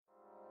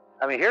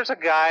I mean, here's a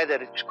guy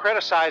that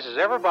criticizes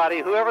everybody,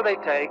 whoever they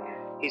take.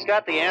 He's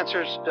got the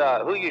answers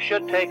to who you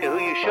should take and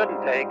who you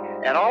shouldn't take.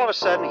 And all of a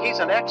sudden, he's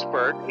an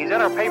expert. He's in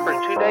our paper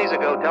 2 days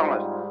ago telling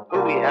us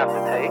who we have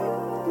to take.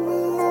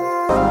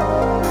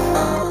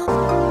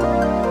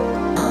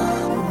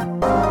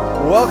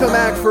 Welcome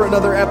back for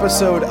another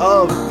episode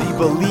of the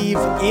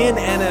Bleav in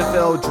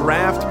NFL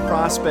Draft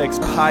Prospects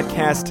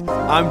podcast.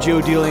 I'm Joe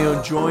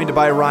DeLeon, joined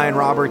by Ryan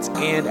Roberts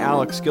and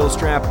Alex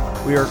Gilstrap.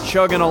 We are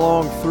chugging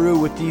along through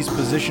with these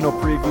positional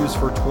previews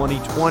for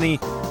 2020,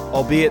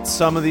 albeit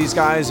some of these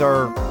guys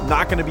are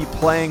not going to be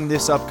playing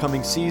this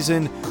upcoming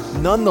season.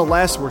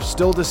 Nonetheless, we're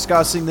still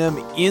discussing them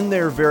in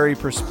their very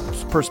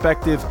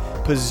prospective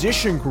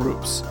position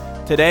groups.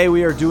 Today,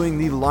 we are doing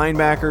the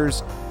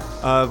linebackers.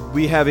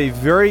 We have a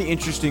very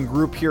interesting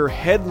group here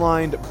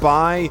headlined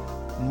by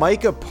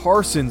Micah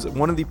Parsons,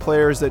 one of the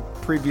players that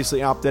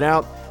previously opted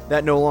out.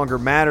 That no longer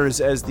matters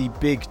as the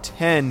Big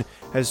Ten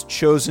has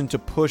chosen to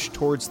push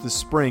towards the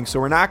spring. So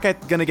we're not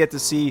going to get to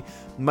see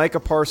Micah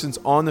Parsons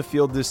on the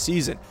field this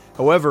season.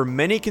 However,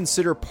 many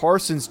consider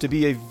Parsons to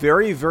be a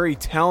very, very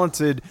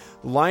talented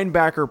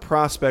linebacker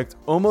prospect,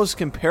 almost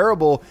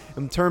comparable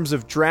in terms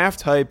of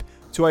draft hype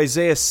to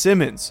Isaiah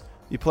Simmons,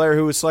 the player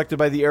who was selected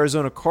by the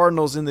Arizona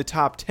Cardinals in the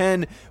top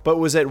 10, but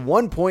was at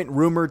one point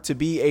rumored to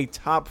be a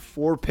top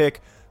 4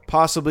 pick,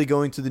 possibly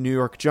going to the New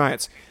York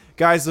Giants.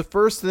 Guys, the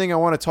first thing I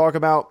want to talk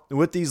about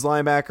with these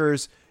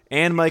linebackers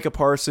and Micah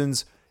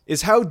Parsons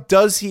is how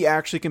does he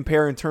actually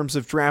compare in terms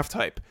of draft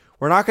hype?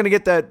 We're not going to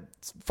get that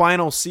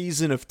final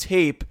season of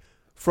tape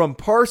from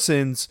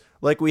Parsons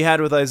like we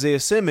had with Isaiah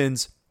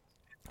Simmons,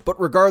 but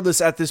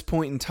regardless, at this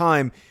point in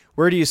time,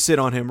 where do you sit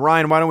on him?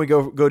 Ryan, why don't we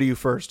go to you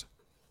first?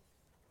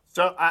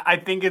 So I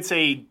think it's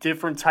a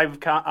different type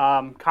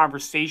of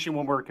conversation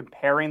when we're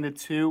comparing the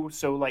two.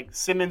 So like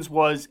Simmons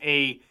was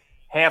a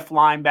half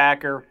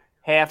linebacker,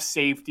 half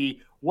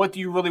safety. What do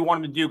you really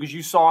want him to do? Because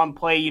you saw him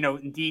play,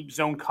 in deep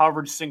zone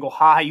coverage, single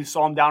high. You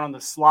saw him down on the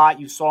slot.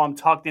 You saw him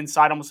tucked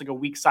inside, almost like a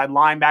weak side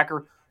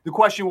linebacker. The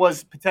question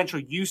was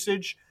potential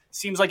usage.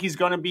 Seems like he's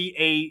going to be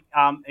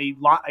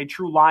a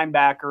true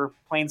linebacker,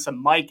 playing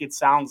some Mike, it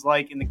sounds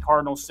like, in the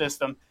Cardinals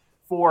system.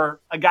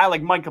 For a guy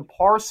like Micah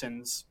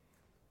Parsons,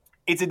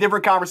 it's a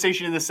different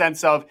conversation in the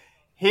sense of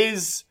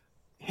his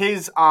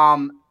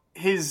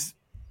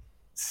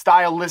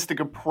stylistic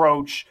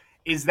approach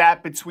is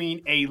that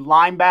between a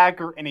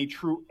linebacker and a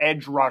true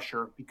edge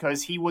rusher,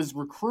 because he was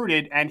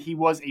recruited and he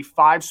was a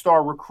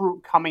 5-star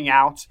recruit coming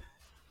out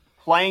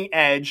playing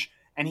edge,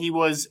 and he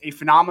was a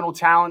phenomenal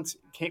talent,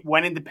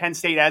 went into Penn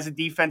State as a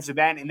defensive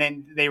end, and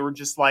then they were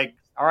just like,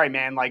 all right,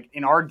 man, like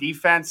in our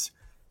defense,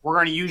 we're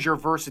going to use your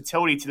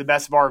versatility to the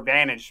best of our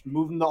advantage,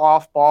 moving the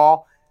off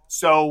ball.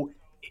 So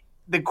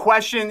the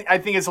question, I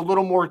think, is a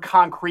little more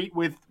concrete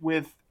with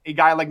a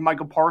guy like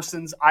Micah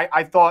Parsons.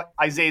 I thought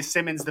Isaiah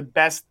Simmons, the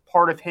best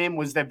part of him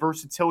was that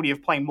versatility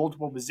of playing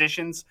multiple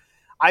positions.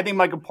 I think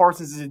Micah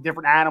Parsons is a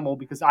different animal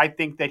because I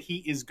think that he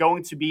is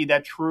going to be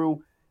that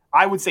true,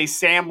 I would say,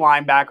 Sam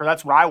linebacker.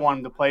 That's what I want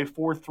him to play,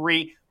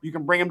 4-3. You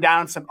can bring him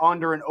down some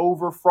under and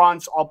over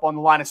fronts, up on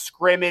the line of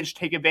scrimmage,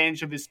 take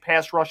advantage of his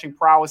pass rushing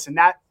prowess in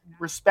that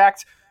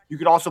respect. You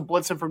could also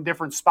blitz him from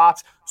different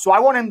spots. So I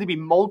want him to be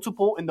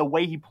multiple in the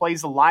way he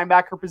plays the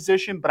linebacker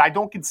position, but I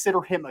don't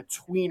consider him a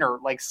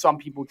tweener like some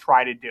people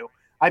try to do.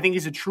 I think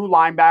he's a true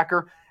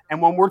linebacker. And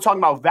when we're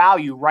talking about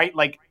value, right,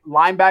 like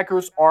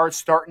linebackers are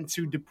starting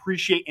to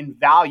depreciate in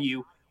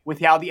value with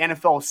how the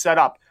NFL is set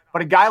up.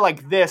 But a guy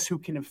like this who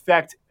can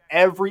affect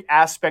every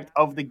aspect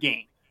of the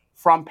game,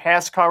 from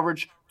pass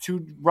coverage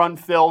to run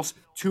fills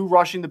to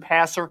rushing the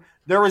passer,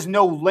 there is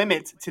no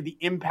limit to the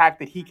impact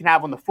that he can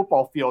have on the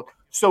football field.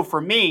 So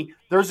for me,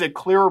 there's a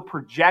clearer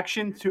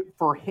projection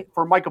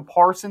for Micah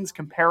Parsons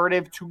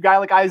comparative to a guy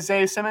like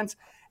Isaiah Simmons,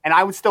 and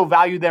I would still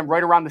value them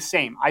right around the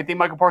same. I think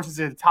Micah Parsons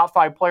is a top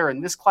 5 player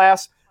in this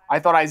class. I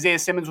thought Isaiah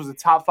Simmons was a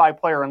top 5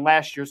 player in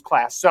last year's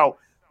class. So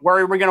where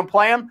are we going to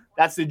play him?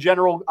 That's the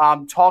general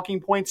talking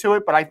point to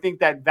it, but I think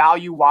that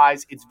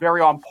value-wise, it's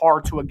very on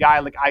par to a guy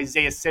like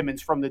Isaiah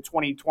Simmons from the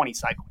 2020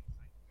 cycle.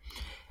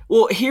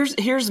 Well,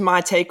 here's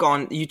my take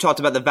on, you talked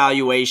about the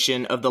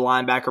valuation of the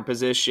linebacker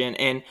position,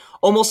 and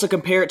almost to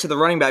compare it to the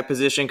running back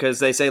position, because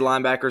they say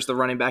linebacker is the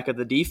running back of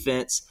the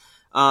defense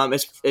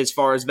as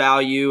far as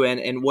value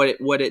and what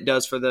it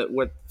does for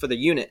the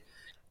unit.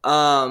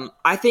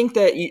 I think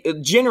that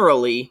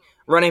generally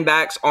running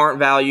backs aren't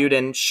valued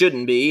and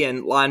shouldn't be,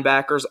 and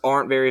linebackers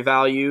aren't very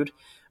valued.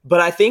 But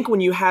I think when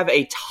you have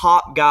a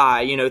top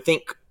guy,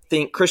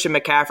 think Christian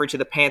McCaffrey to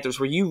the Panthers,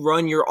 where you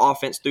run your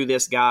offense through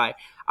this guy,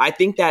 I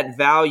think that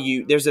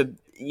value,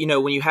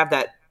 when you have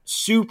that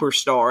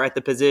superstar at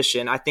the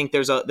position, I think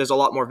there's a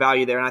lot more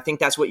value there. And I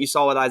think that's what you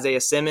saw with Isaiah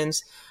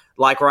Simmons,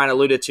 like Ryan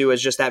alluded to,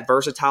 as just that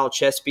versatile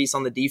chess piece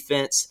on the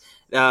defense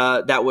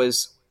that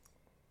was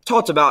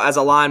talked about as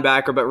a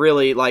linebacker, but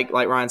really, like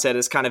Ryan said,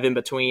 is kind of in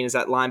between, is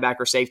that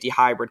linebacker safety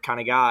hybrid kind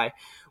of guy.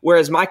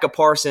 Whereas Micah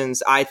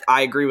Parsons, I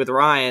agree with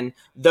Ryan,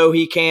 though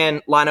he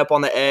can line up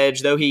on the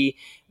edge, though he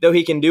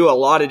can do a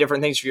lot of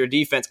different things for your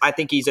defense, I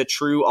think he's a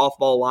true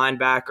off-ball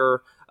linebacker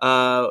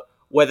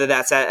whether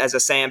that's as a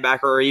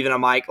sandbacker or even a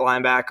Mike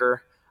linebacker.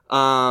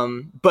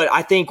 But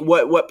I think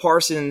what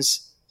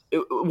Parsons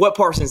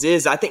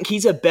is, I think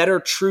he's a better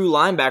true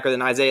linebacker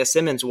than Isaiah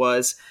Simmons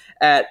was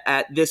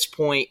at this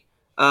point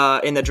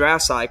in the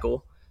draft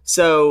cycle.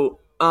 So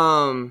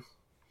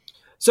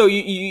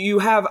you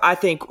have, I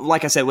think,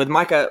 like I said, with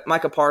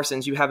Micah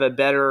Parsons, you have a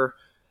better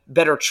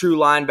true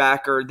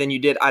linebacker than you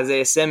did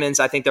Isaiah Simmons.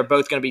 I think they're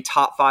both going to be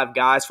top 5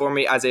 guys for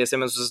me. Isaiah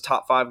Simmons was a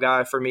top 5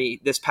 guy for me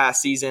this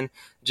past season,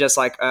 just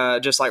like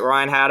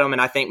Ryan had him.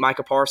 And I think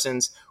Micah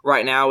Parsons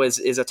right now is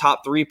a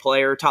top 3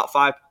 player, top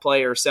 5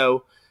 player.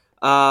 So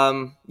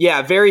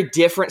very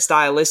different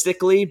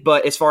stylistically,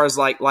 but as far as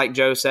like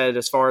Joe said,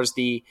 as far as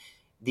the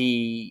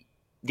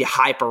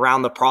hype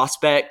around the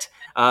prospect,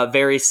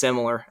 very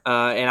similar.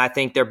 And I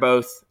think they're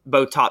both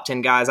top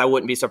 10 guys. I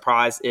wouldn't be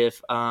surprised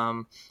if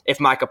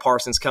Micah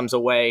Parsons comes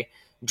away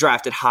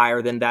drafted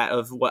higher than that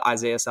of what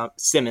Isaiah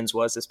Simmons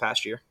was this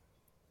past year.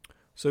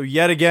 So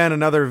yet again,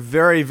 another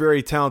very,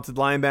 very talented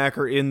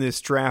linebacker in this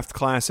draft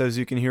class, as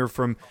you can hear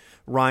from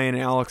Ryan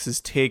and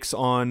Alex's takes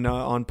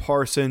on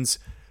Parsons.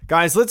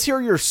 Guys, let's hear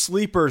your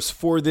sleepers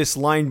for this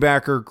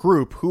linebacker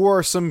group. Who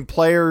are some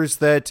players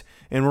that,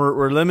 and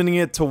we're limiting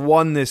it to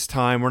 1 this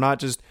time, we're not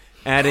just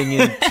adding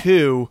in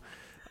 2.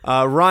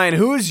 Ryan,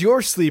 who is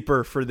your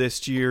sleeper for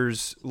this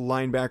year's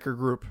linebacker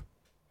group?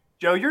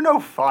 Joe, you're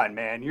no fun,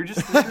 man. You're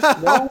just no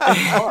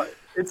fun.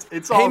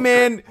 It's all. Hey,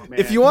 man,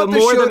 if you want the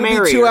show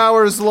to be 2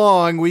 hours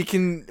long, we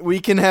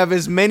can have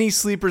as many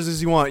sleepers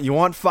as you want. You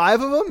want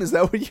 5 of them? Is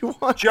that what you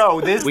want?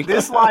 Joe, this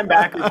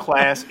linebacker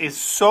class is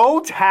so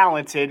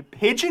talented.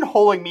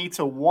 Pigeonholing me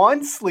to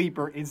 1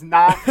 sleeper is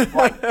not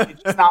right.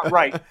 It's just not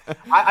right.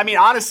 I mean,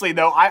 honestly,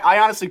 though, I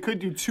honestly could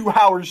do 2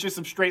 hours just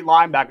of straight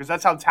linebackers.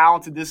 That's how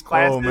talented this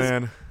class is. Oh,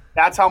 man.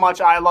 That's how much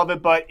I love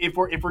it. But if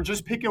we're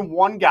just picking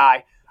 1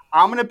 guy,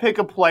 I'm going to pick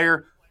a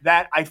player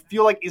that I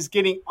feel like is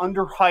getting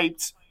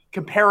underhyped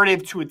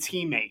comparative to a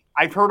teammate.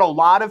 I've heard a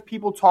lot of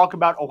people talk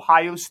about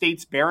Ohio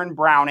State's Baron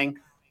Browning.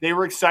 They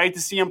were excited to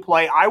see him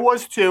play. I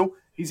was too.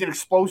 He's an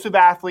explosive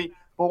athlete.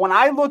 But when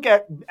I look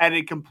at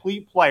a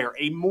complete player,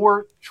 a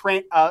more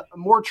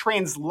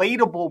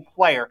translatable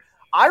player,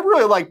 I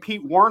really like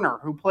Pete Werner,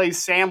 who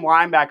plays Sam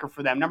linebacker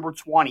for them, number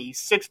 20.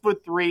 He's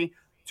 6'3",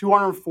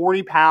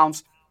 240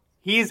 pounds.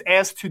 He's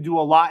asked to do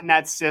a lot in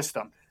that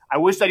system. I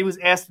wish that he was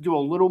asked to do a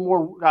little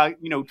more,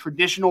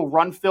 traditional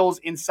run fills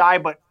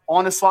inside, but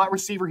on a slot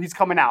receiver, he's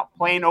coming out,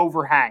 playing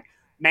overhang,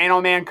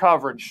 man-on-man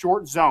coverage,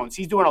 short zones.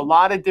 He's doing a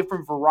lot of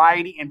different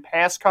variety in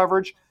pass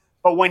coverage,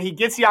 but when he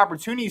gets the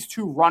opportunities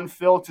to run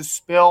fill, to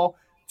spill,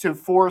 to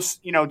force,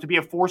 to be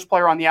a force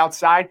player on the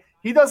outside,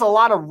 he does a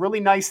lot of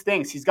really nice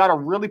things. He's got a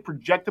really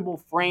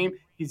projectable frame.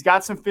 He's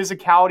got some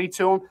physicality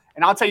to him.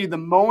 And I'll tell you, the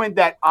moment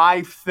that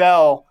I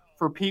fell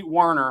for Pete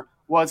Werner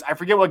was, I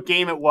forget what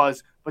game it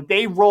was, but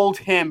they rolled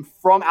him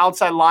from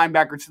outside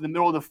linebacker to the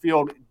middle of the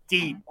field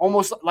deep,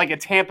 almost like a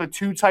Tampa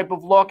 2 type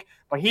of look.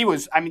 But he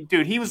was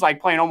like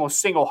playing almost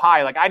single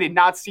high. Like, I did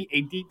not see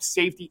a deep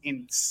safety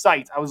in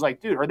sight. I was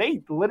like, dude, are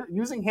they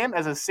using him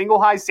as a single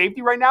high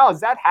safety right now? Is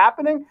that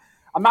happening?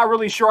 I'm not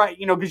really sure,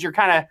 because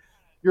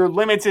you're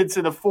limited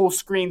to the full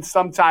screen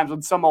sometimes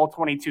with some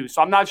all-22.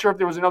 So I'm not sure if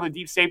there was another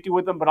deep safety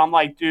with him, but I'm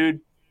like,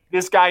 dude,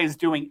 this guy is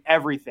doing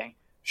everything.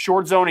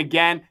 Short zone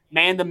again,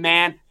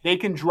 man-to-man. They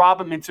can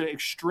drop him into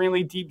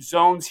extremely deep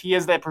zones. He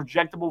has that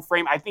projectable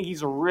frame. I think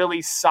he's a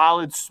really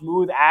solid,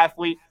 smooth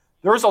athlete.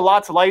 There's a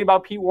lot to like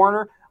about Pete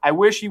Werner. I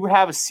wish he would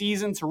have a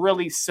season to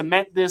really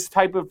cement this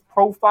type of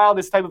profile,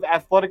 this type of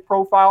athletic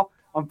profile.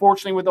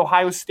 Unfortunately, with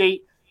Ohio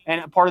State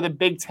and part of the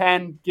Big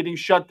Ten getting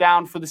shut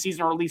down for the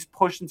season, or at least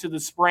pushed into the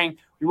spring,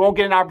 we won't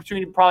get an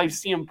opportunity to probably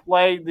see him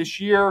play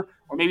this year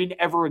or maybe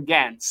ever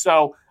again.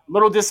 So a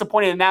little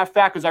disappointed in that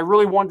fact, because I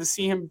really wanted to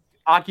see him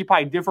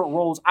occupy different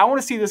roles. I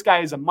want to see this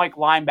guy as a Mike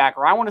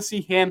linebacker. I want to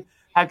see him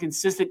have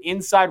consistent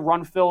inside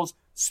run fills,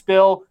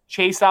 spill,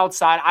 chase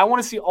outside. I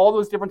want to see all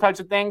those different types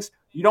of things.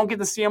 You don't get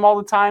to see him all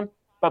the time,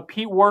 but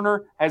Pete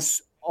Werner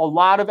has a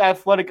lot of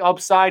athletic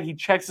upside. He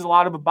checks a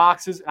lot of the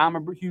boxes, and I'm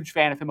a huge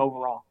fan of him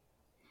overall.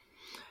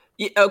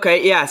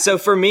 Okay, yeah. So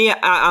for me,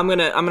 I'm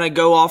gonna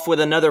go off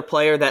with another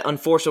player that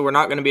unfortunately we're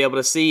not going to be able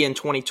to see in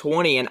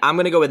 2020, and I'm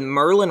going to go with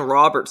Merlin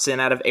Robertson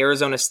out of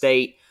Arizona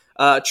State.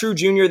 True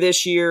junior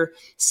this year,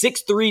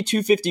 6'3",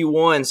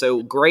 251,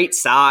 so great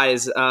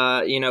size, as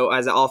an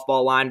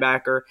off-ball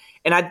linebacker.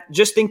 And I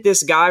just think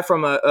this guy,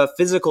 from a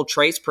physical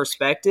traits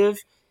perspective,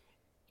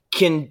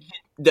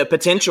 the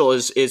potential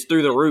is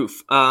through the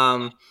roof.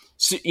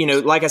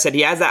 Like I said,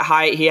 he has that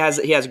height, he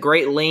has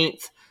great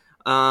length.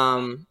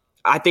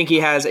 I think he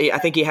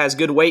has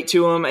good weight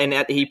to him,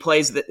 and he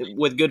plays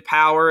with good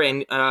power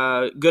and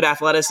good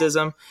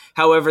athleticism.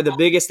 However, the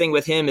biggest thing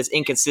with him is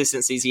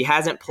inconsistencies. He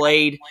hasn't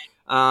played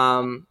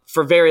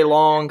for very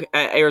long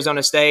at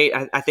Arizona State.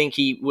 I think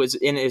he was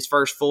in his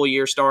first full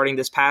year starting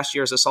this past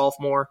year as a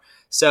sophomore.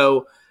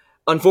 So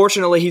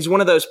unfortunately, he's one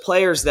of those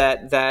players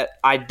that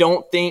I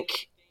don't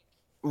think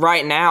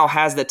right now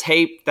has the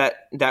tape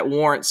that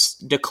warrants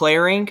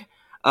declaring.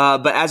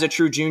 But as a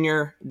true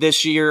junior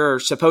this year, or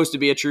supposed to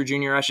be a true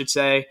junior, I should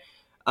say,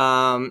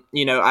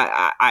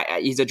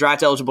 He's a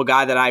draft eligible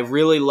guy that I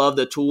really love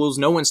the tools.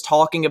 No one's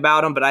talking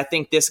about him, but I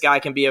think this guy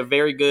can be a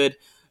very good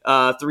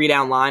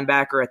 3-down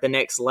linebacker at the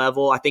next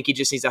level. I think he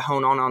just needs to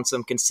hone on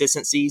some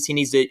consistencies. He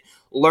needs to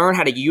learn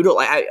how to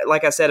utilize,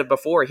 like I said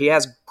before, he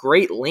has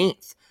great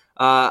length.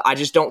 I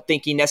just don't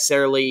think he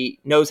necessarily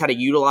knows how to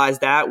utilize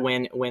that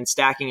when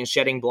stacking and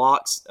shedding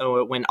blocks,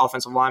 when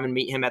offensive linemen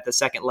meet him at the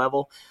second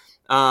level.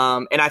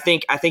 And I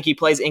think he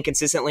plays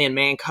inconsistently in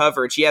man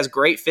coverage. He has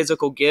great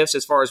physical gifts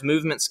as far as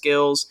movement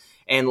skills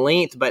and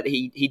length, but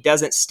he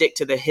doesn't stick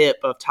to the hip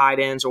of tight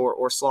ends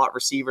or slot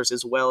receivers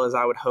as well as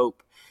I would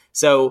hope.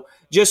 So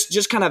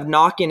just kind of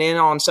knocking in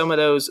on some of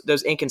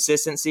those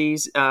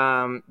inconsistencies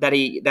that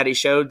he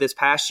showed this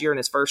past year in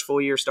his first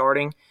full year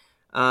starting.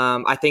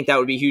 I think that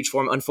would be huge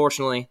for him.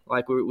 Unfortunately,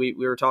 like we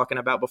were talking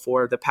about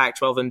before, the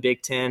Pac-12 and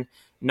Big Ten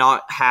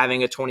not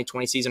having a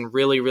 2020 season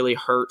really, really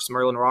hurts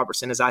Merlin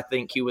Robertson, as I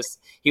think he was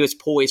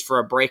poised for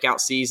a breakout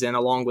season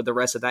along with the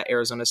rest of that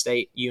Arizona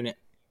State unit.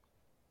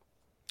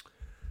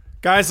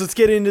 Guys, let's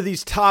get into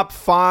these top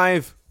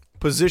 5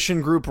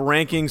 position group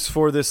rankings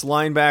for this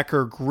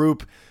linebacker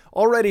group.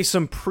 Already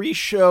some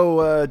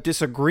pre-show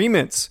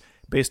disagreements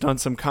based on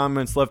some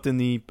comments left in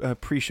the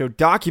pre-show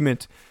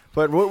document.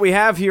 But what we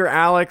have here,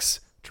 Alex,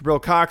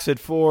 Jabril Cox at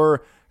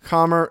 4,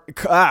 Cameron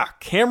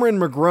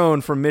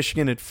McGrone from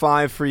Michigan at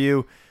 5 for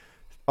you.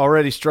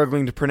 Already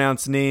struggling to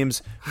pronounce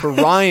names. For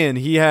Ryan,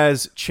 he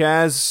has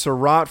Chaz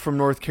Surratt from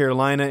North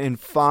Carolina in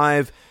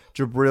 5,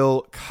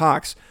 Jabril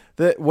Cox.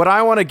 What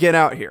I want to get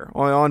out here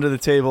onto the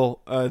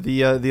table,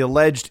 the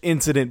alleged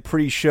incident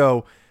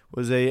pre-show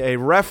was a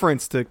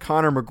reference to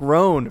Connor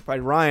McGrone by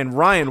Ryan.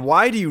 Ryan,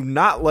 why do you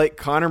not like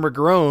Connor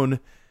McGrone,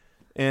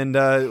 and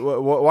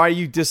why are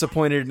you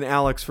disappointed in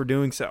Alex for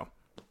doing so?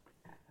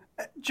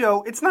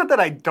 Joe, it's not that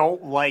I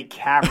don't like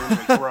Cameron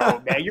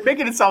McGrone, man. You're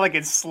making it sound like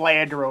it's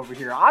slander over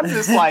here. I'm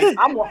just like,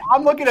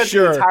 I'm looking at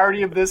the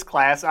entirety of this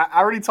class. I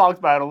already talked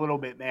about it a little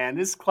bit, man.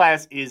 This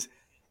class is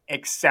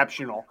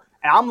exceptional.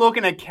 And I'm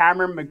looking at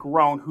Cameron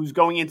McGrone, who's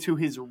going into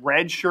his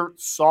redshirt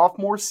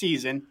sophomore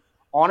season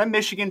on a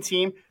Michigan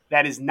team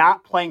that is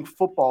not playing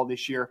football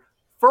this year.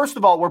 First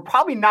of all, we're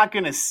probably not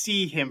going to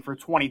see him for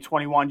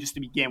 2021 just to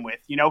begin with.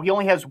 You know, he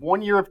only has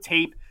 1 year of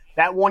tape.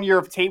 That 1 year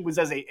of tape was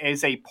as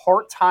a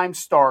part-time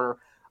starter.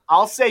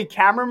 I'll say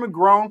Cameron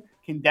McGrone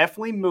can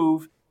definitely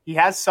move. He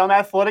has some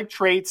athletic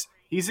traits.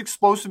 He's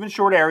explosive in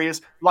short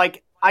areas.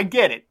 Like, I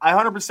get it. I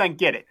 100%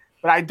 get it.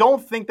 But I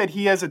don't think that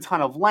he has a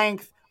ton of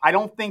length. I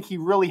don't think he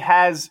really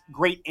has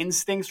great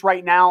instincts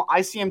right now.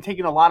 I see him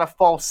taking a lot of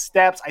false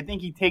steps. I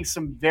think he takes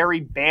some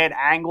very bad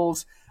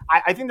angles.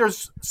 I think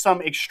there's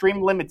some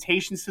extreme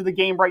limitations to the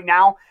game right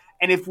now.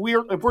 And if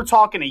we're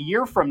talking a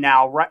year from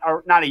now, right,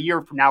 or not a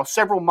year from now,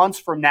 several months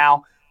from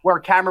now, where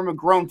Cameron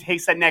McGrone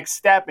takes that next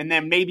step, and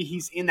then maybe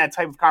he's in that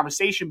type of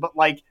conversation. But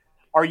like,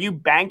 are you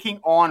banking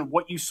on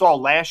what you saw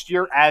last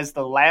year as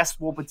the last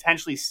we'll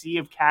potentially see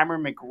of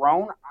Cameron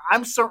McGrone?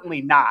 I'm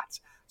certainly not.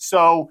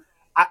 So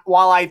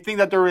while I think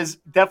that there is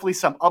definitely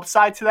some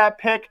upside to that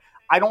pick,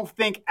 I don't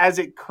think as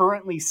it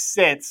currently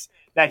sits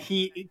that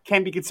he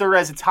can be considered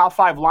as a top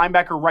 5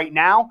 linebacker right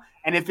now.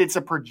 And if it's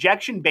a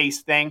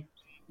projection-based thing,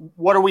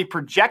 what are we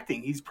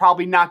projecting? He's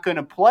probably not going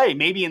to play.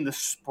 Maybe in the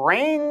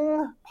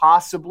spring,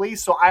 possibly.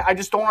 So I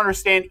just don't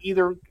understand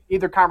either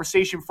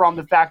conversation from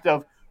the fact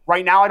of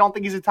right now I don't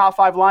think he's a top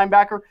 5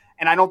 linebacker,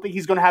 and I don't think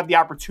he's going to have the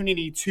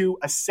opportunity to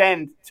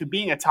ascend to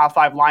being a top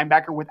 5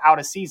 linebacker without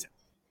a season.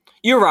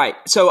 You're right.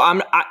 So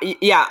I'm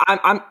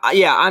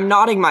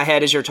nodding my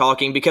head as you're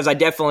talking because I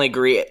definitely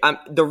agree.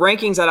 The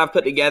rankings that I've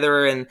put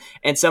together and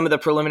some of the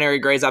preliminary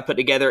grades I put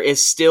together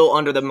is still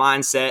under the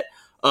mindset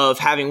of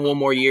having one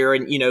more year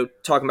and,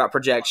 talking about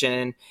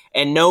projection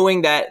and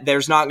knowing that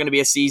there's not going to be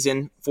a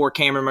season for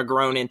Cameron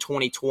McGrone in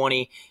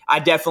 2020. I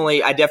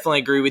definitely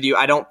agree with you.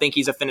 I don't think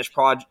he's a finished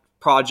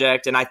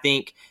project. And I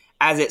think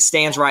as it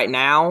stands right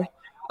now,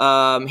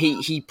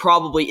 he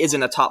probably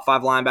isn't a top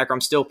 5 linebacker.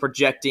 I'm still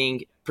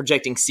projecting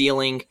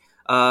ceiling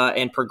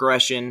and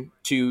progression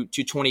to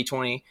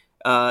 2020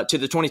 to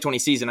the 2020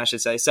 season, I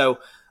should say. So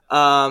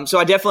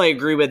I definitely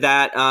agree with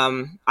that.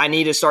 I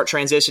need to start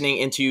transitioning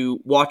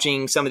into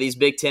watching some of these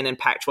Big Ten and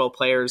Pac-12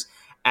 players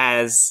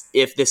as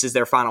if this is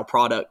their final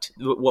product,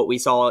 what we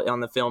saw on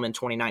the film in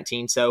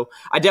 2019. So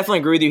I definitely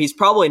agree with you. He's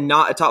probably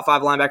not a top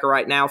 5 linebacker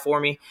right now for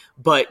me,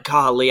 but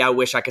golly, I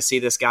wish I could see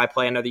this guy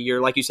play another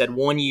year. Like you said,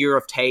 1 year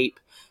of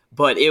tape,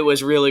 but it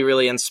was really,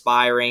 really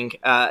inspiring.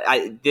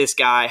 This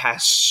guy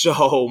has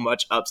so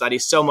much upside.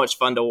 He's so much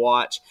fun to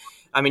watch.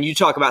 I mean, you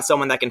talk about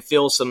someone that can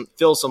fill some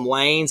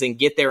lanes and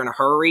get there in a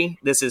hurry.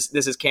 This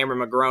is Cameron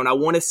McGrone.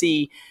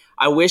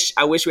 I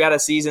wish we had a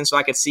season so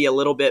I could see a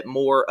little bit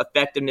more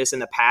effectiveness in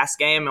the pass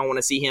game. I want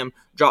to see him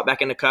drop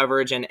back into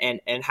coverage and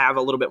have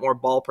a little bit more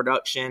ball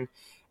production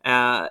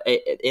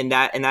in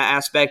that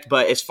aspect.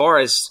 But as far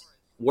as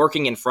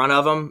working in front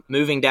of him,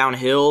 moving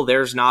downhill,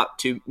 there's not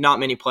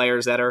many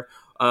players that are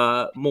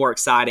more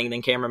exciting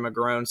than Cameron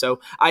McGrone.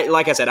 So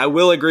like I said, I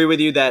will agree with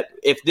you that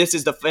if this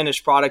is the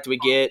finished product we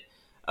get,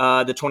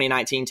 the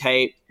 2019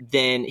 tape,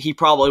 then he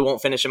probably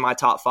won't finish in my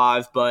top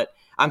 5, but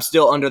I'm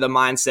still under the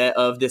mindset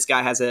of this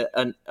guy has a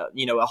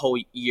whole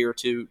year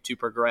to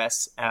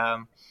progress.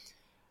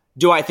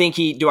 Do I think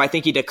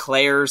he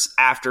declares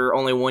after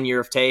only 1 year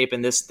of tape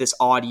and this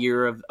odd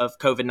year of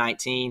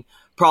COVID-19?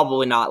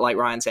 Probably not. Like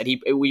Ryan said,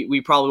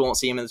 we probably won't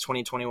see him in the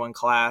 2021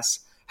 class.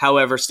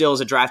 However, still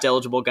is a draft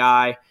eligible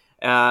guy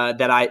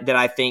that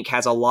I think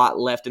has a lot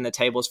left in the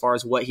table as far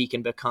as what he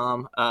can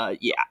become.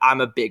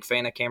 I'm a big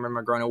fan of Cameron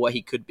McGrone and what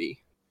he could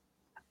be.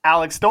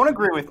 Alex, don't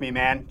agree with me,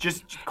 man.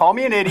 Just call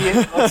me an idiot.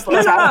 Let's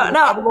No.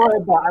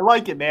 I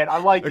like it, man. I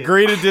like it.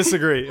 Agree to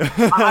disagree.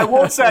 I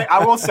will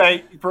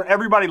say, for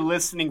everybody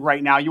listening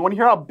right now, you want to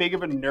hear how big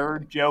of a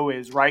nerd Joe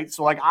is, right?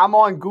 So, like, I'm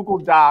on Google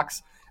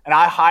Docs, and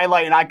I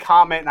highlight and I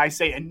comment, and I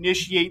say,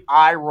 initiate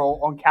eye roll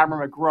on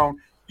Cameron McGrone.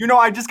 You know,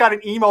 I just got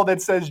an email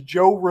that says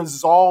Joe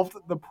resolved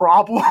the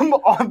problem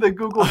on the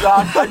Google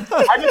Doc.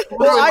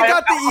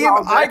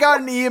 I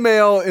got an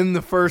email in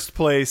the first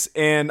place,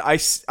 and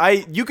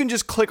you can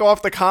just click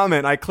off the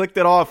comment. I clicked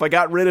it off. I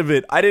got rid of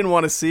it. I didn't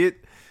want to see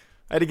it.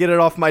 I had to get it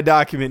off my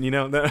document, you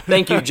know.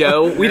 Thank you,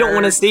 Joe. We don't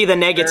want to see the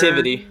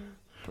negativity.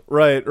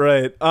 Right.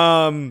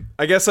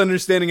 I guess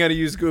understanding how to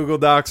use Google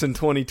Docs in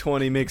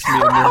 2020 makes me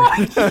a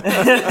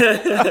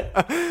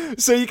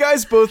nerd. So you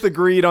guys both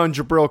agreed on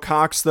Jabril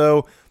Cox,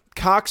 though.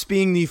 Cox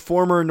being the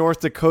former North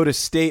Dakota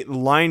State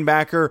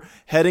linebacker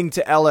heading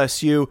to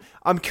LSU.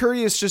 I'm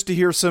curious just to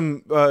hear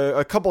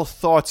a couple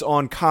thoughts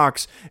on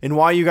Cox and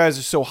why you guys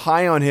are so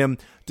high on him,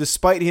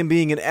 despite him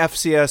being an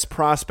FCS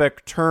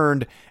prospect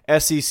turned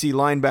SEC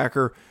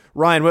linebacker.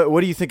 Ryan, what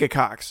do you think of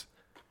Cox?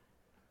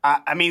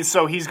 I mean,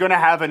 so he's going to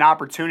have an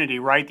opportunity,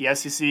 right? The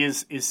SEC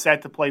is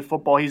set to play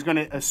football. He's going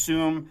to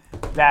assume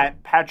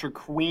that Patrick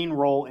Queen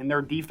role in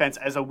their defense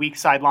as a weak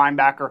side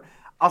linebacker.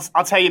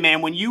 I'll tell you,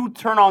 man, when you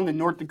turn on the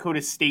North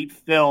Dakota State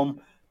film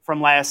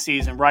from last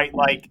season, right,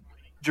 like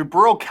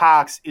Jabril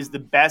Cox is the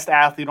best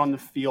athlete on the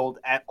field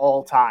at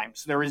all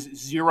times. There is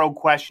zero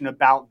question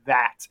about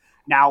that.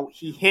 Now,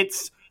 he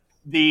hits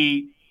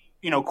the,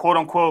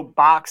 quote-unquote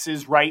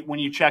boxes, right, when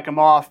you check him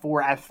off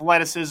for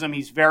athleticism.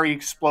 He's very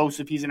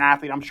explosive. He's an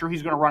athlete. I'm sure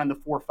he's going to run in the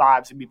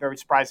 4.5s. I'd be very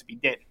surprised if he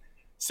did.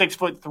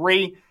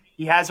 6'3".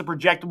 He has a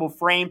projectable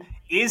frame.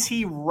 Is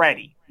he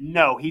ready?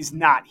 No, he's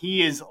not.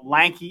 He is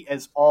lanky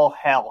as all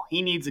hell.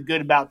 He needs a good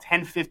about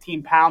 10,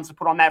 15 pounds to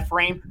put on that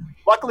frame.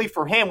 Luckily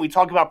for him, we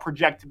talk about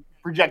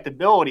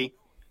projectability.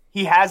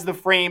 He has the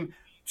frame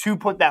to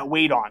put that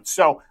weight on.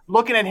 So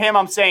looking at him,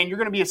 I'm saying you're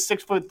going to be a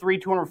 6'3",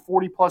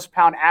 240-plus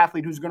pound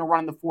athlete who's going to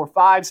run in the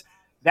 4.5s.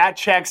 That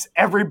checks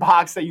every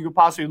box that you could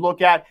possibly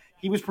look at.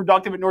 He was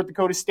productive at North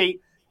Dakota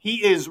State.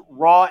 He is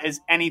raw as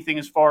anything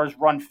as far as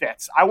run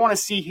fits. I want to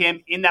see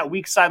him in that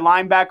weak side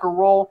linebacker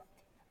role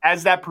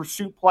as that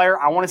pursuit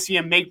player. I want to see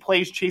him make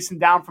plays chasing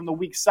down from the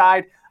weak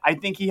side. I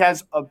think he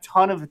has a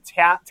ton of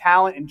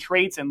talent and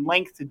traits and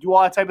length to do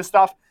all that type of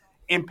stuff.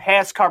 In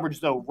pass coverage,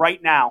 though, right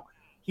now,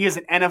 he is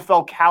an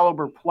NFL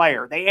caliber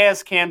player. They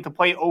ask him to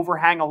play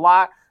overhang a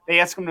lot. They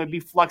ask him to be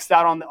flexed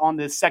out on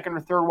the second or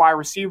third wide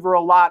receiver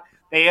a lot.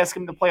 They ask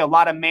him to play a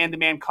lot of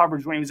man-to-man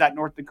coverage when he was at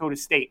North Dakota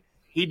State.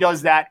 He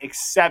does that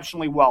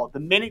exceptionally well.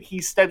 The minute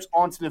he steps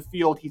onto the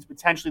field, he's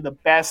potentially the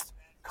best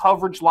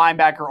coverage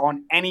linebacker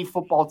on any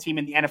football team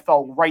in the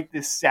NFL right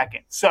this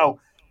second. So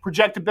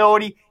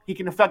projectability, he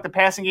can affect the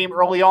passing game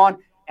early on,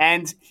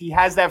 and he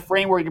has that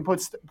frame where he can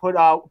put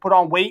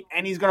on weight,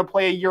 and he's going to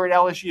play a year at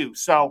LSU.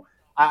 So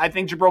I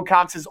think Jabril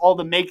Cox has all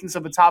the makings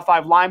of a top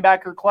 5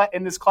 linebacker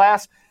in this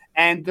class,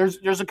 and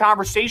there's a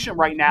conversation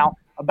right now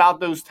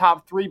about those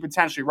top 3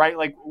 potentially, right?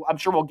 Like, I'm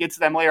sure we'll get to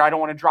them later. I don't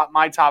want to drop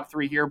my top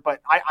 3 here,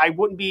 but I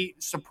wouldn't be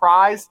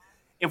surprised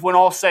if when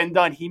all's said and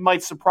done, he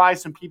might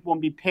surprise some people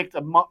and be picked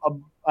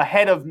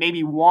ahead of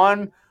maybe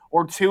 1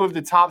 or 2 of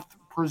the top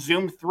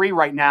presumed 3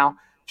 right now,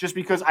 just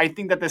because I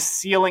think that the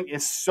ceiling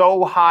is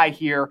so high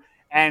here.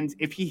 And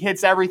if he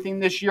hits everything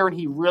this year and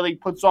he really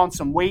puts on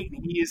some weight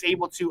and he is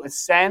able to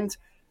ascend,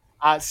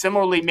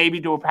 similarly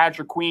maybe to a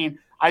Patrick Queen,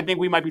 I think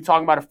we might be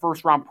talking about a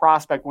first-round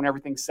prospect when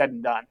everything's said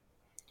and done.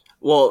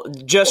 Well,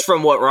 just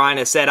from what Ryan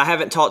has said, I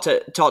haven't talked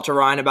to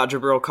Ryan about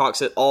Jabril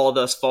Cox at all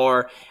thus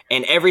far,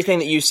 and everything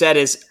that you said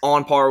is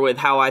on par with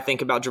how I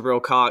think about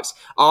Jabril Cox.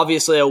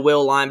 Obviously, a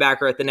will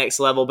linebacker at the next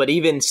level, but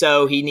even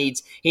so, he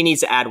needs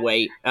to add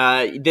weight.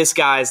 This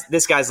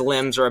guy's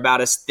limbs are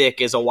about as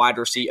thick as a wide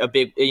receiver,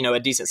 a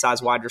decent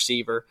sized wide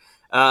receiver,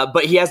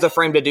 but he has the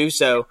frame to do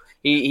so.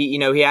 He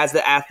has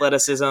the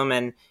athleticism,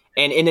 and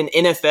in an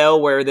NFL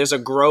where there's a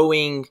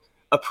growing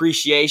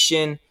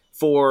appreciation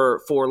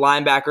for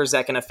linebackers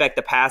that can affect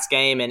the pass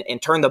game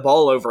and turn the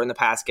ball over in the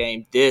pass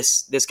game,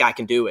 this guy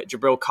can do it.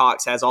 Jabril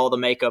Cox has all the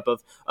makeup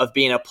of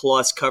being a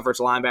plus coverage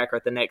linebacker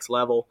at the next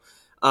level.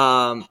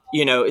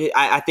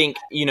 I think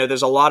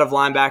there's a lot of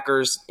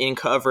linebackers in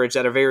coverage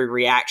that are very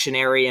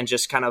reactionary and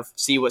just kind of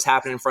see what's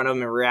happening in front of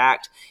them and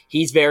react.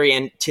 He's very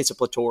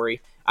anticipatory.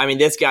 I mean,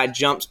 this guy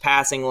jumps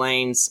passing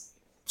lanes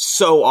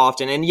so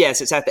often. And yes,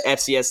 it's at the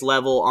FCS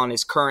level on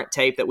his current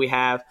tape that we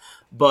have,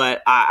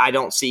 but I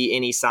don't see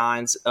any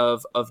signs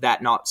of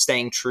that not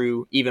staying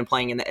true, even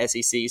playing in the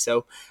SEC.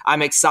 So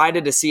I'm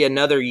excited to see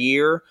another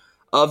year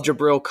of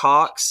Jabril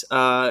Cox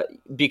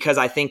because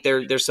I think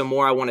there's some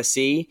more I want to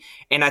see.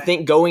 And I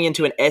think going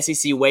into an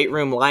SEC weight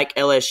room like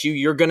LSU,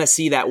 you're going to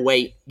see that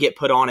weight get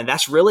put on. And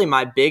that's really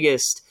my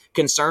biggest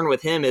concern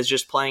with him, is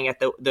just playing at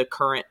the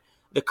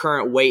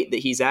current weight that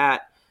he's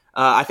at.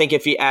 I think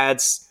if he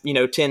adds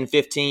 10,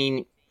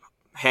 15,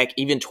 heck,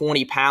 even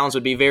 20 pounds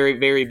would be very,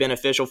 very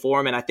beneficial for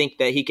him. And I think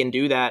that he can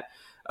do that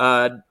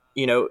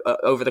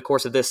over the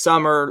course of this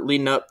summer,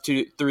 leading up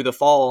through the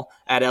fall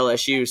at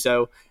LSU.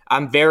 So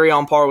I'm very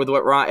on par with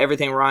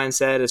everything Ryan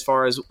said as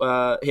far as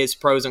his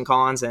pros and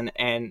cons,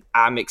 and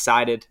I'm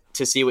excited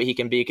to see what he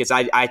can be, because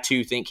I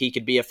too think he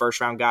could be a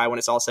first-round guy when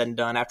it's all said and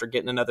done after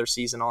getting another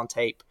season on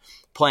tape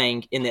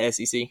playing in the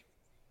SEC.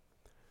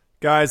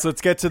 Guys, let's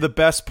get to the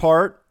best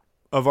part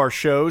of our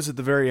shows at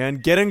the very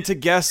end, getting to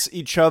guess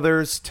each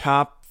other's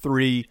top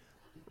 3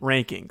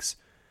 rankings.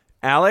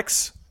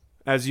 Alex,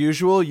 as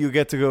usual, you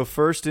get to go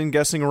first in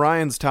guessing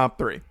Ryan's top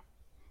 3.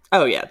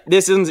 Oh yeah,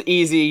 this one's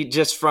easy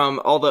just from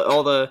all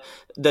the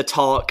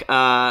talk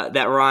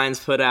that Ryan's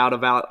put out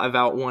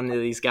about one of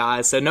these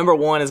guys. So number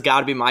 1 has got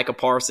to be Micah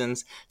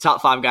Parsons,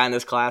 top 5 guy in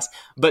this class.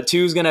 But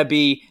 2 is going to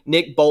be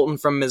Nick Bolton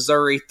from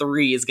Missouri.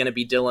 3 is going to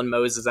be Dylan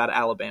Moses out of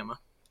Alabama.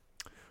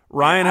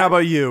 Ryan, how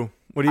about you?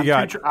 What do you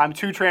got? I'm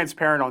too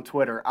transparent on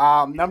Twitter.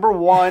 Number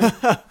 1,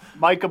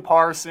 Micah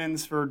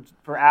Parsons for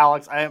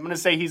Alex. I'm going to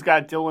say he's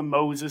got Dylan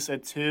Moses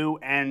at 2,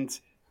 and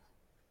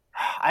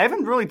I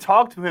haven't really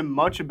talked to him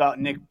much about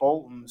Nick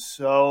Bolton.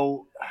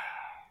 So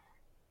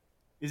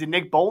is it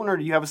Nick Bolton, or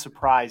do you have a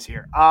surprise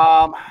here?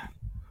 I'll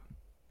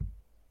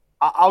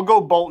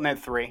go Bolton at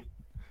 3.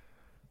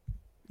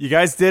 You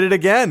guys did it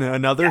again.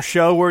 Another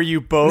show where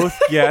you both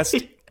guessed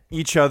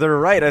each other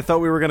right. I thought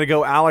we were going to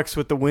go Alex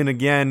with the win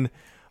again.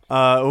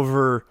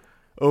 Over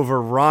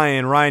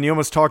Ryan. Ryan, you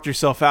almost talked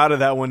yourself out of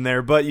that one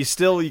there, but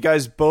you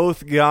guys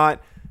both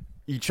got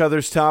each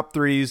other's top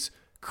 3s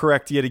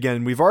correct yet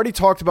again. We've already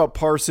talked about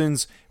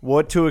Parsons,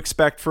 what to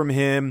expect from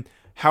him,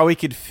 how he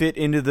could fit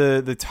into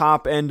the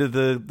top end of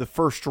the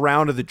first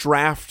round of the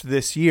draft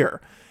this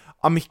year.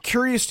 I'm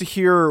curious to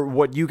hear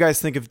what you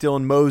guys think of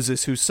Dylan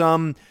Moses, who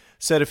some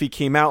said if he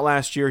came out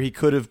last year, he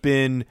could have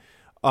been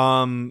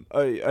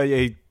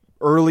a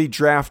early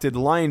drafted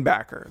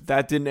linebacker.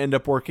 That didn't end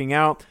up working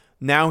out.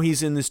 Now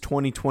he's in this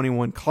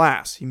 2021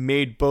 class. He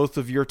made both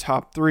of your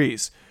top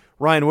 3s.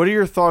 Ryan, what are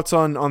your thoughts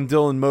on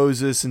Dylan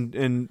Moses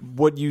and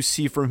what you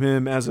see from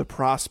him as a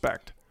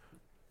prospect?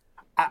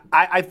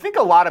 I think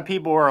a lot of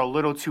people are a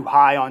little too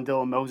high on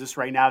Dylan Moses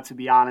right now, to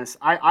be honest.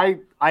 I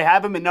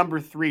have him at number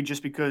 3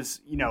 just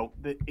because,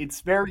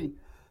 it's very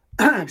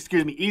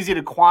easy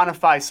to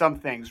quantify some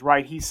things,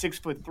 right? He's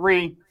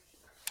 6'3",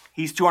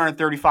 he's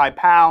 235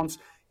 pounds.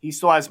 He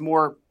still has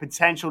more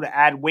potential to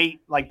add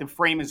weight. Like, the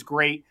frame is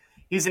great.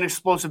 He's an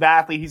explosive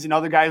athlete. He's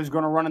another guy who's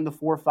going to run in the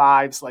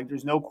 4.5s. Like,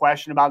 there's no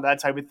question about that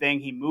type of thing.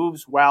 He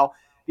moves well.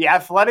 The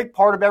athletic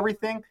part of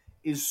everything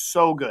is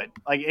so good.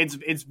 Like,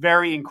 it's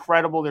very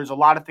incredible. There's a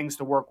lot of things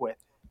to work with.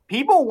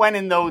 People went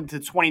in, though, to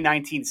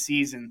 2019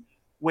 season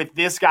with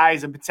this guy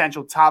as a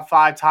potential top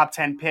 5, top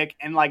 10 pick.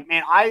 And, like,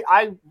 man,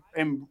 I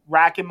am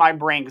racking my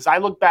brain because I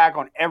look back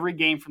on every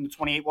game from the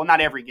 28. Well, not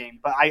every game,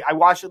 but I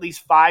watched at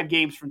least 5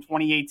 games from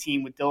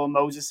 2018 with Dylan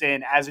Moses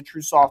in as a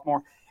true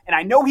sophomore. And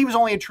I know he was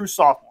only a true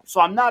sophomore. So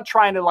I'm not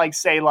trying to,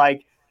 say,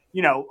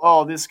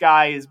 oh, this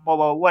guy is blah,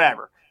 blah,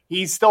 whatever.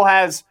 He still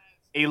has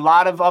a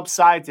lot of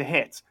upside to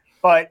hit.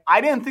 But I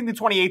didn't think the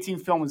 2018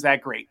 film was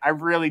that great. I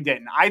really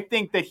didn't. I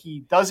think that he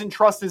doesn't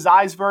trust his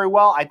eyes very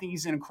well. I think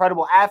he's an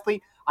incredible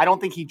athlete. I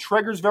don't think he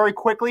triggers very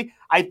quickly.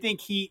 I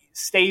think he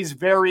stays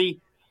very,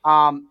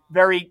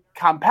 very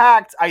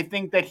compact. I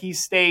think that he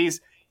stays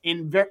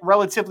in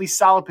relatively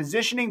solid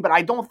positioning, but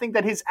I don't think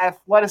that his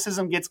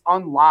athleticism gets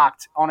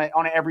unlocked on an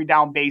every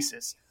down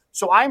basis.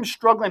 So I'm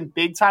struggling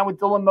big time with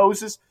Dylan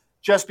Moses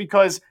just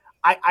because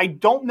I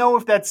don't know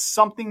if that's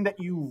something that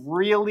you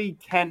really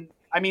can.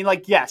 I mean,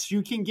 yes,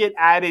 you can get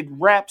added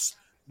reps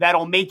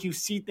that'll make you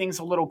see things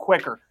a little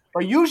quicker.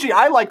 But usually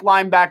I like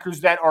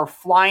linebackers that are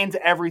flying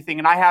to everything,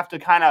 and I have to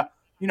kind of,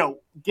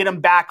 get them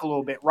back a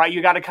little bit, right?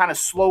 You got to kind of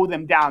slow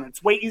them down.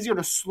 It's way easier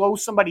to slow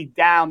somebody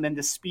down than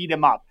to speed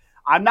him up.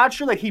 I'm not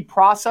sure that he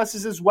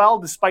processes as well,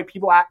 despite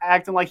people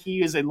acting like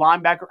he is a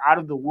linebacker out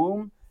of the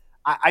womb.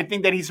 I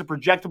think that he's a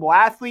projectable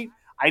athlete.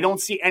 I don't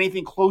see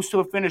anything close to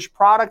a finished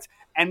product,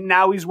 and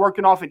now he's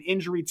working off an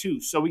injury too.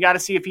 So we got to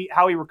see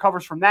how he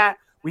recovers from that.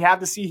 We have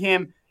to see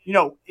him,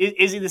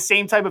 is he the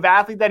same type of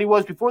athlete that he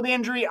was before the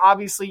injury?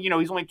 Obviously,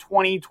 he's only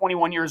 20,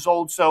 21 years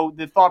old, so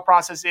the thought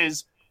process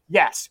is,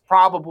 yes,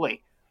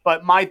 probably.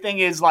 But my thing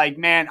is,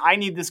 man, I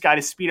need this guy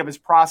to speed up his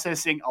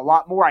processing a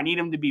lot more. I need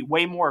him to be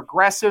way more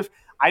aggressive.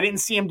 I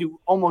didn't see him do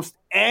almost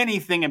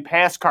anything in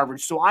pass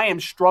coverage, so I am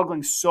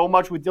struggling so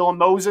much with Dylan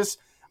Moses.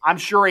 I'm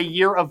sure a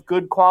year of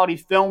good quality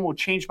film will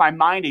change my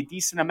mind a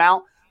decent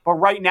amount, but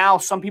right now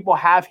some people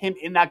have him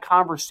in that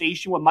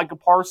conversation with Micah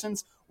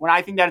Parsons when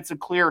I think that it's a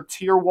clear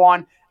tier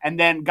 1, and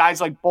then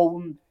guys like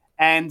Bolton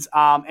and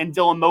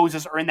Dylan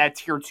Moses are in that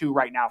tier 2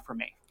 right now for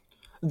me.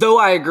 Though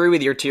I agree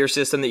with your tier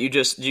system that you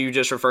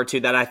just referred to,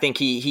 that I think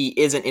he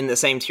isn't in the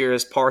same tier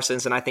as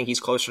Parsons, and I think he's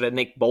closer to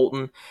Nick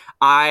Bolton.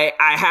 I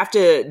have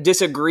to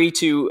disagree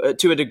to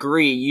a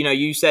degree.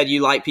 You said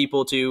you like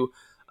people to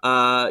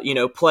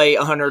play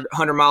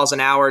 100 miles an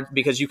hour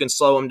because you can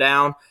slow them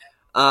down.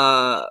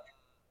 For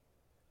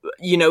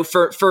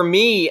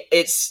me,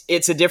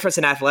 it's a difference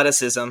in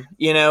athleticism.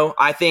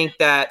 I think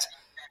that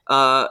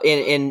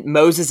in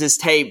Moses's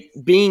tape,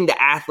 being the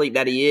athlete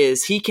that he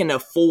is, he can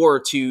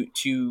afford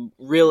to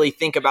really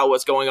think about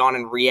what's going on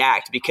and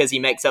react because he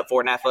makes up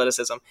for it in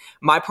athleticism.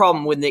 My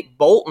problem with Nick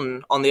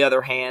Bolton, on the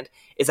other hand,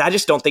 is I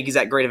just don't think he's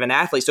that great of an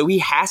athlete. So he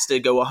has to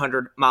go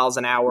 100 miles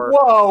an hour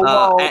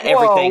at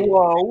everything.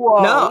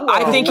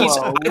 I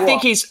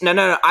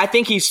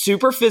think he's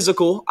super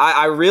physical.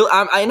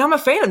 I'm a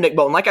fan of Nick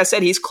Bolton. Like I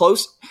said, he's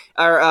close.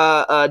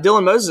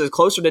 Dylan Moses is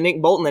closer to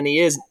Nick Bolton than he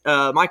is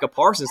Micah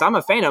Parsons. I'm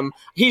a fan of him.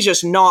 He's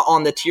just not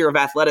on the tier of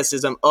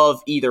athleticism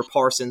of either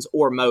Parsons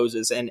or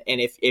Moses. And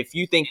if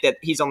you think that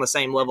he's on the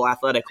same level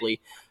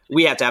athletically,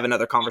 we have to have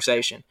another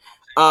conversation.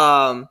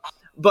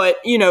 But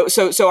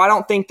so I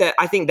don't think that.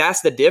 I think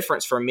that's the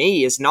difference for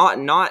me, is not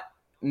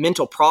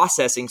mental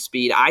processing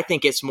speed. I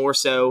think it's more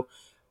so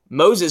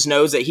Moses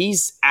knows that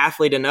he's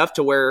athlete enough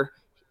to where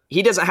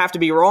he doesn't have to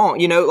be wrong.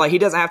 He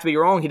doesn't have to be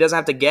wrong. He doesn't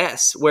have to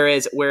guess.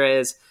 Whereas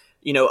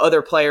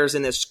other players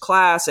in this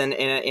class, and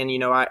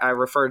I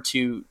referred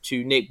to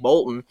Nick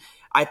Bolton,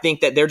 I think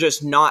that they're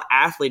just not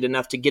athlete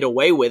enough to get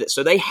away with it.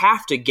 So they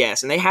have to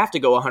guess, and they have to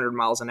go 100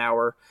 miles an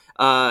hour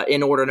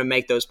in order to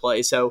make those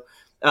plays. So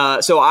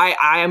I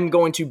am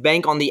going to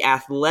bank on the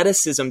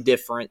athleticism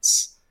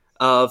difference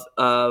of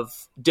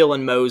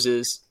Dylan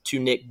Moses to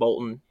Nick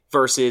Bolton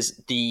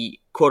versus the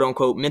quote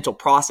unquote mental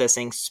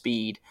processing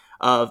speed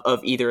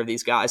of either of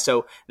these guys.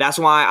 So that's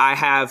why I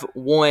have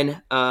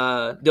one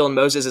Dylan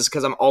Moses, is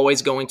because I'm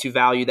always going to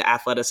value the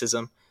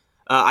athleticism.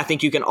 I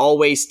think you can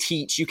always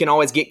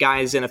get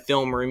guys in a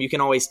film room. You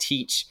can always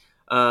teach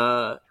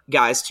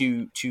guys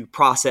to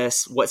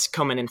process what's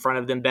coming in front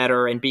of them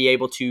better and be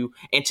able to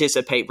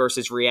anticipate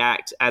versus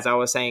react, as I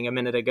was saying a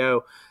minute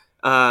ago.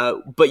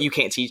 But you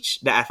can't teach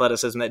the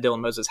athleticism that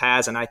Dylan Moses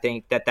has. And I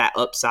think that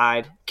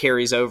upside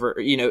carries over,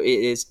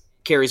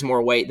 carries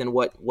more weight than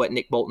what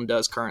Nick Bolton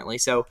does currently.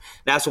 So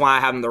that's why I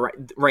have him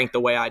ranked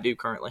the way I do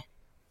currently.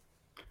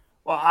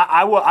 Well,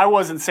 I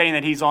wasn't saying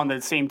that he's on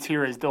the same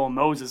tier as Dylan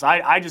Moses.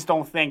 I just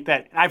don't think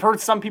that – I've heard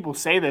some people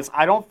say this.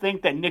 I don't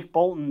think that Nick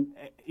Bolton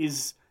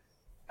is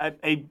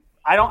I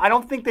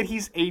don't think that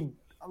he's I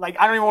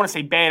don't even want to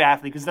say bad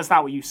athlete, because that's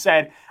not what you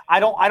said. I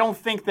don't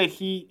think that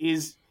he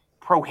is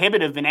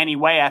prohibitive in any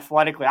way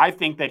athletically. I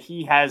think that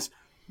he has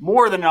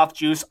more than enough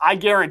juice. I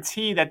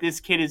guarantee that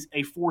this kid is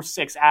a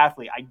 4.6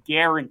 athlete. I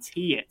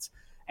guarantee it.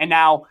 And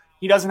now –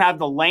 he doesn't have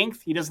the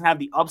length. He doesn't have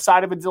the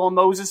upside of a Dylan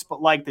Moses, but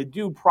the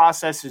dude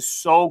processes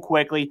so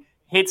quickly,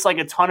 hits a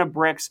ton of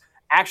bricks,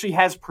 actually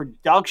has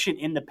production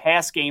in the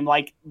pass game.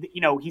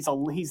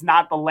 He's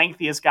not the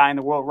lengthiest guy in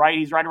the world, right?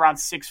 He's right around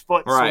 6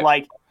 foot.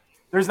 Right. So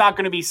there's not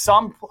going to be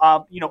some,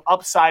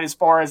 upside as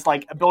far as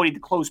ability to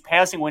close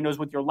passing windows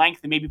with your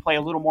length and maybe play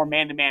a little more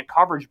man-to-man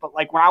coverage. But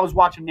when I was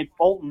watching Nick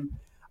Bolton,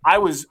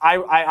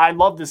 I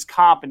love this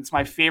comp, and it's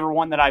my favorite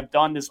one that I've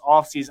done this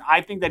offseason.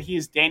 I think that he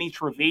is Danny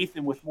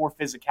Trevathan with more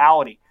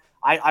physicality.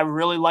 I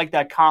really like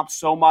that comp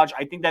so much.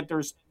 I think that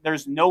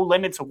there's no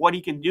limit to what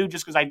he can do,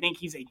 just because I think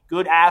he's a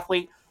good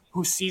athlete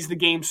who sees the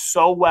game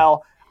so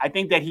well. I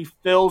think that he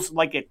feels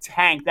like a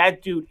tank.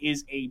 That dude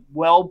is a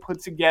well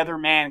put together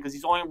man, because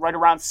he's only right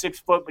around 6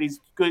 foot, but he's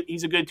good.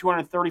 He's a good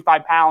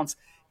 235 pounds.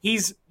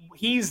 He's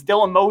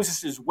Dylan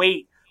Moses'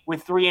 weight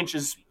with 3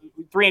 inches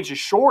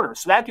shorter.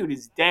 So that dude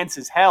is dense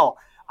as hell.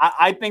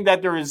 I think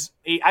that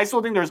I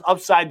still think there's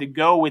upside to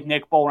go with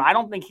Nick Bolton. I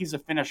don't think he's a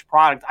finished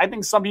product. I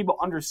think some people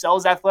undersell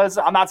his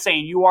athleticism. I'm not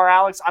saying you are,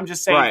 Alex. I'm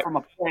just saying from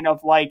a point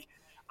of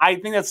I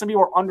think that some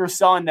people are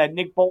underselling that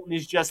Nick Bolton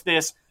is just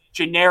this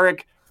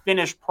generic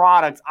finished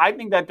product. I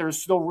think that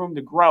there's still room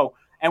to grow.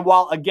 And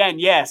while, again,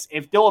 yes,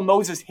 if Dylan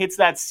Moses hits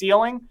that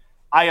ceiling,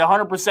 I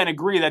 100%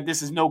 agree that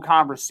this is no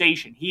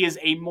conversation. He is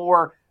a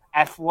more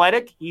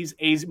athletic, he's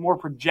a more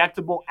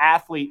projectable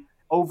athlete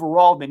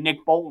overall than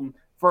Nick Bolton.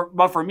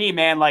 But for me,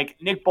 man,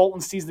 Nick Bolton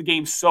sees the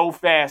game so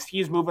fast. He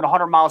is moving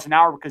 100 miles an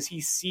hour because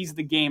he sees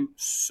the game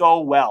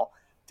so well.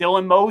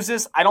 Dylan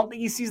Moses, I don't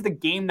think he sees the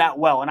game that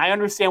well. And I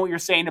understand what you're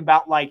saying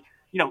about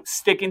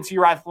sticking to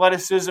your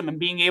athleticism and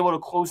being able to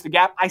close the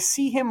gap. I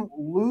see him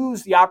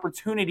lose the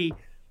opportunity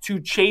to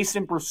chase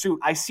in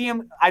pursuit.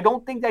 I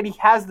don't think that he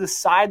has the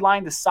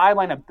sideline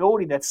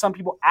ability that some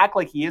people act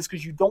like he is,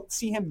 because you don't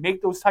see him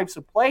make those types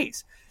of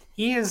plays.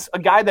 He is a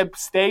guy that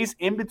stays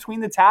in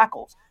between the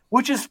tackles,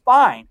 which is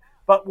fine.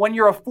 But when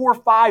you're a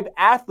 4.5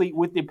 athlete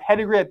with the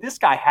pedigree that this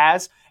guy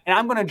has, and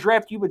I'm going to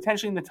draft you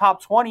potentially in the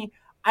top 20,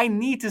 I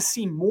need to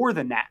see more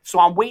than that. So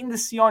I'm waiting to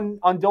see on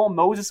Dylan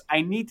Moses.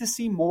 I need to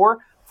see more.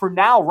 For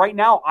now, right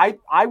now,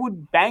 I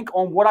would bank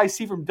on what I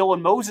see from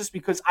Dylan Moses,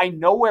 because I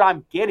know what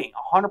I'm getting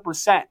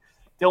 100%.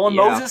 Dylan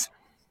Moses,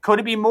 could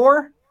it be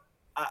more?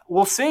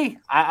 we'll see.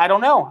 I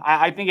don't know.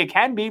 I think it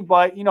can be,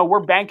 but we're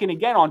banking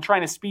again on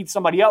trying to speed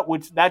somebody up,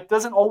 which that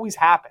doesn't always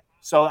happen.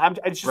 So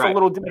it's just a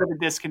little bit of a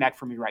disconnect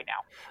for me right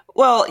now.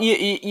 Well,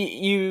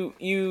 you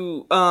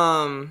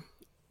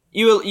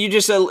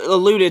just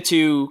alluded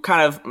to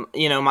kind of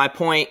my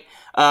point.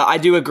 I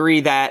do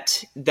agree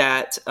that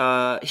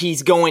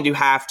he's going to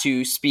have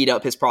to speed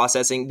up his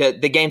processing.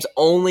 The game's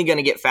only going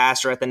to get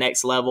faster at the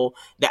next level.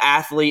 The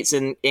athletes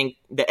even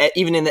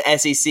in the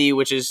SEC,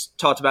 which is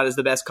talked about as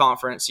the best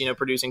conference,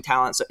 producing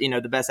talents,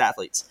 the best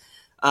athletes.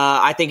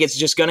 I think it's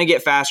just going to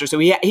get faster. So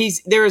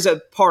there is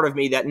a part of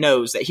me that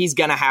knows that he's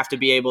going to have to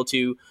be able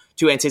to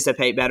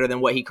anticipate better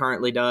than what he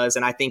currently does.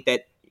 And I think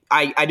that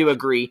I do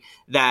agree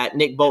that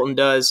Nick Bolton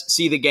does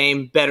see the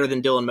game better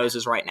than Dylan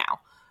Moses right now.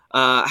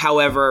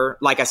 However,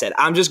 like I said,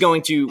 I'm just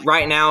going to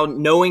right now,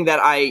 knowing that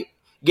I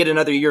get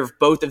another year of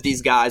both of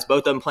these guys,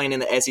 both of them playing in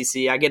the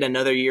SEC, I get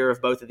another year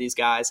of both of these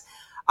guys.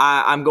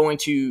 I'm going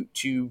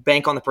to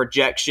bank on the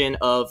projection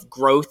of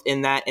growth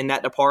in that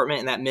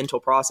department, in that mental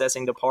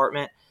processing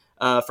department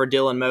for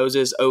Dylan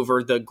Moses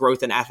over the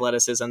growth in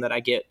athleticism that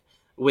I get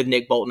with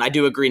Nick Bolton. I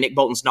do agree Nick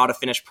Bolton's not a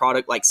finished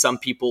product like some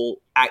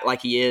people act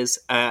like he is,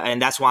 and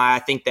that's why I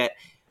think that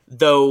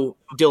though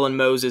Dylan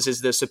Moses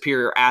is the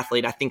superior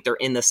athlete, I think they're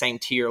in the same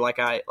tier, like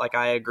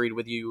I agreed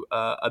with you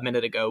a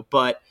minute ago.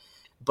 But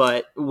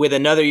with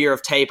another year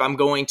of tape, I'm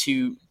going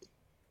to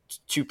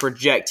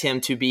project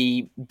him to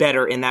be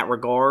better in that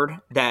regard.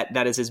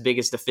 That is his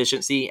biggest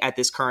deficiency at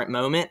this current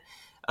moment.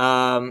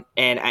 And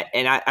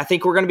I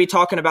think we're going to be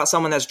talking about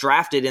someone that's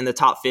drafted in the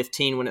top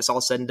 15 when it's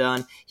all said and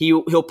done.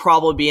 He'll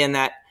probably be in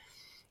that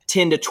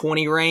 10 to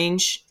 20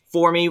 range.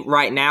 For me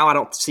right now, I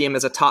don't see him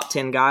as a top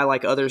 10 guy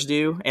like others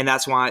do, and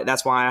that's why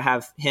I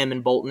have him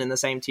and Bolton in the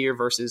same tier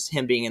versus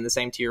him being in the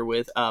same tier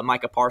with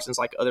Micah Parsons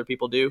like other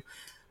people do.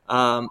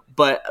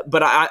 But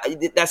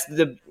that's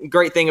the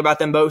great thing about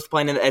them both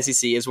playing in the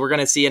SEC is we're going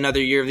to see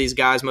another year of these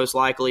guys most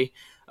likely,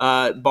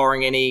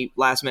 barring any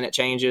last minute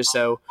changes.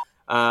 So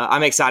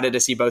I'm excited to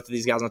see both of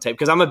these guys on tape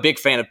because I'm a big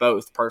fan of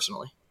both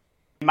personally.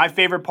 My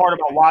favorite part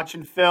about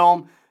watching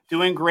film,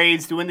 doing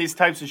grades, doing these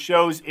types of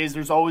shows is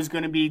there's always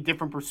going to be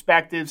different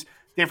perspectives,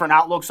 different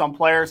outlooks on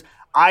players.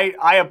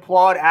 I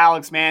applaud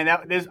Alex, man.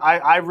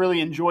 I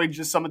really enjoyed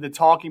just some of the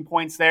talking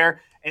points there.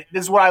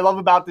 This is what I love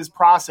about this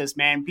process,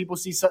 man. People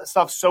see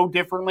stuff so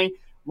differently.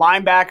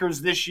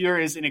 Linebackers this year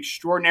is an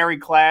extraordinary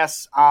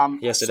class.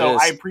 Yes, it is. So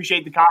I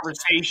appreciate the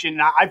conversation.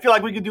 I feel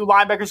like we could do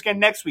linebackers again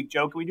next week,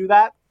 Joe. Can we do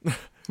that?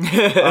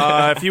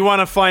 If you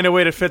want to find a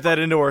way to fit that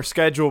into our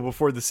schedule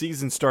before the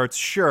season starts,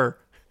 sure.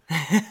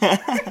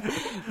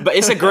 But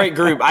it's a great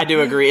group. I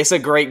do agree. It's a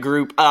great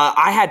group.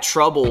 I had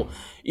trouble.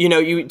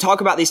 You talk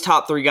about these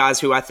top three guys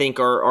who I think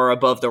are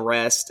above the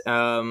rest.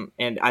 And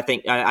I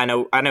think I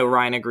know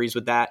Ryan agrees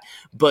with that.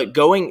 But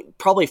going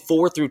probably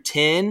 4 through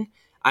 10,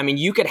 I mean,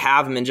 you could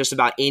have them in just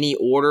about any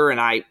order,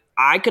 and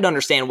I could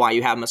understand why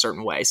you have them a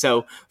certain way.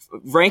 So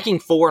ranking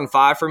 4 and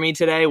 5 for me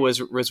today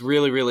was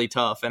really, really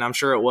tough. And I'm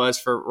sure it was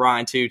for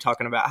Ryan too,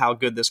 talking about how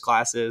good this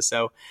class is.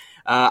 So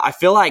I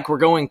feel like we're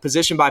going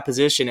position by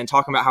position and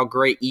talking about how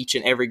great each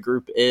and every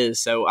group is.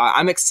 So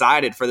I'm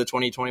excited for the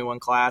 2021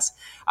 class.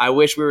 I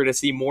wish we were to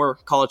see more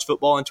college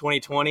football in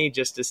 2020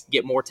 just to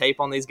get more tape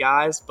on these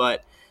guys.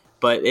 But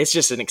it's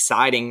just an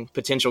exciting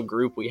potential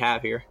group we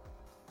have here.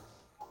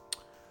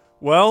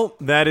 Well,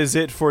 that is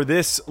it for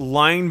this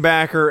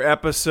linebacker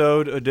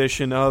episode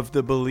edition of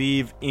the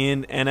Bleav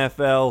in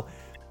NFL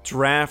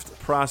Draft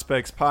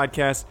Prospects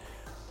podcast.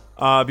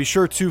 Be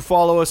sure to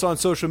follow us on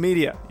social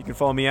media. You can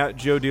follow me at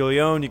Joe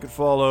DeLeon. You can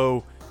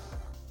follow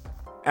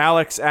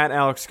Alex at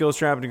Alex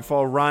Skillstrap. And you can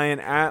follow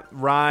Ryan at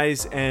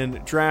Rise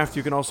and Draft.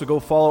 You can also go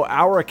follow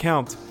our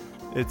account.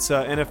 It's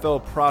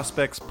NFL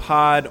Prospects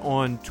Pod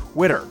on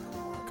Twitter.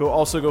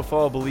 Go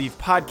follow Bleav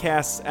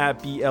Podcasts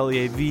at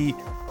BLEAV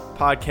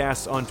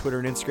Podcasts on Twitter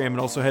and Instagram. And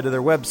also head to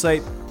their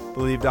website,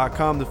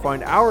 Bleav.com, to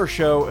find our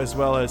show as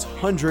well as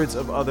hundreds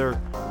of other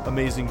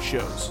amazing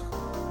shows.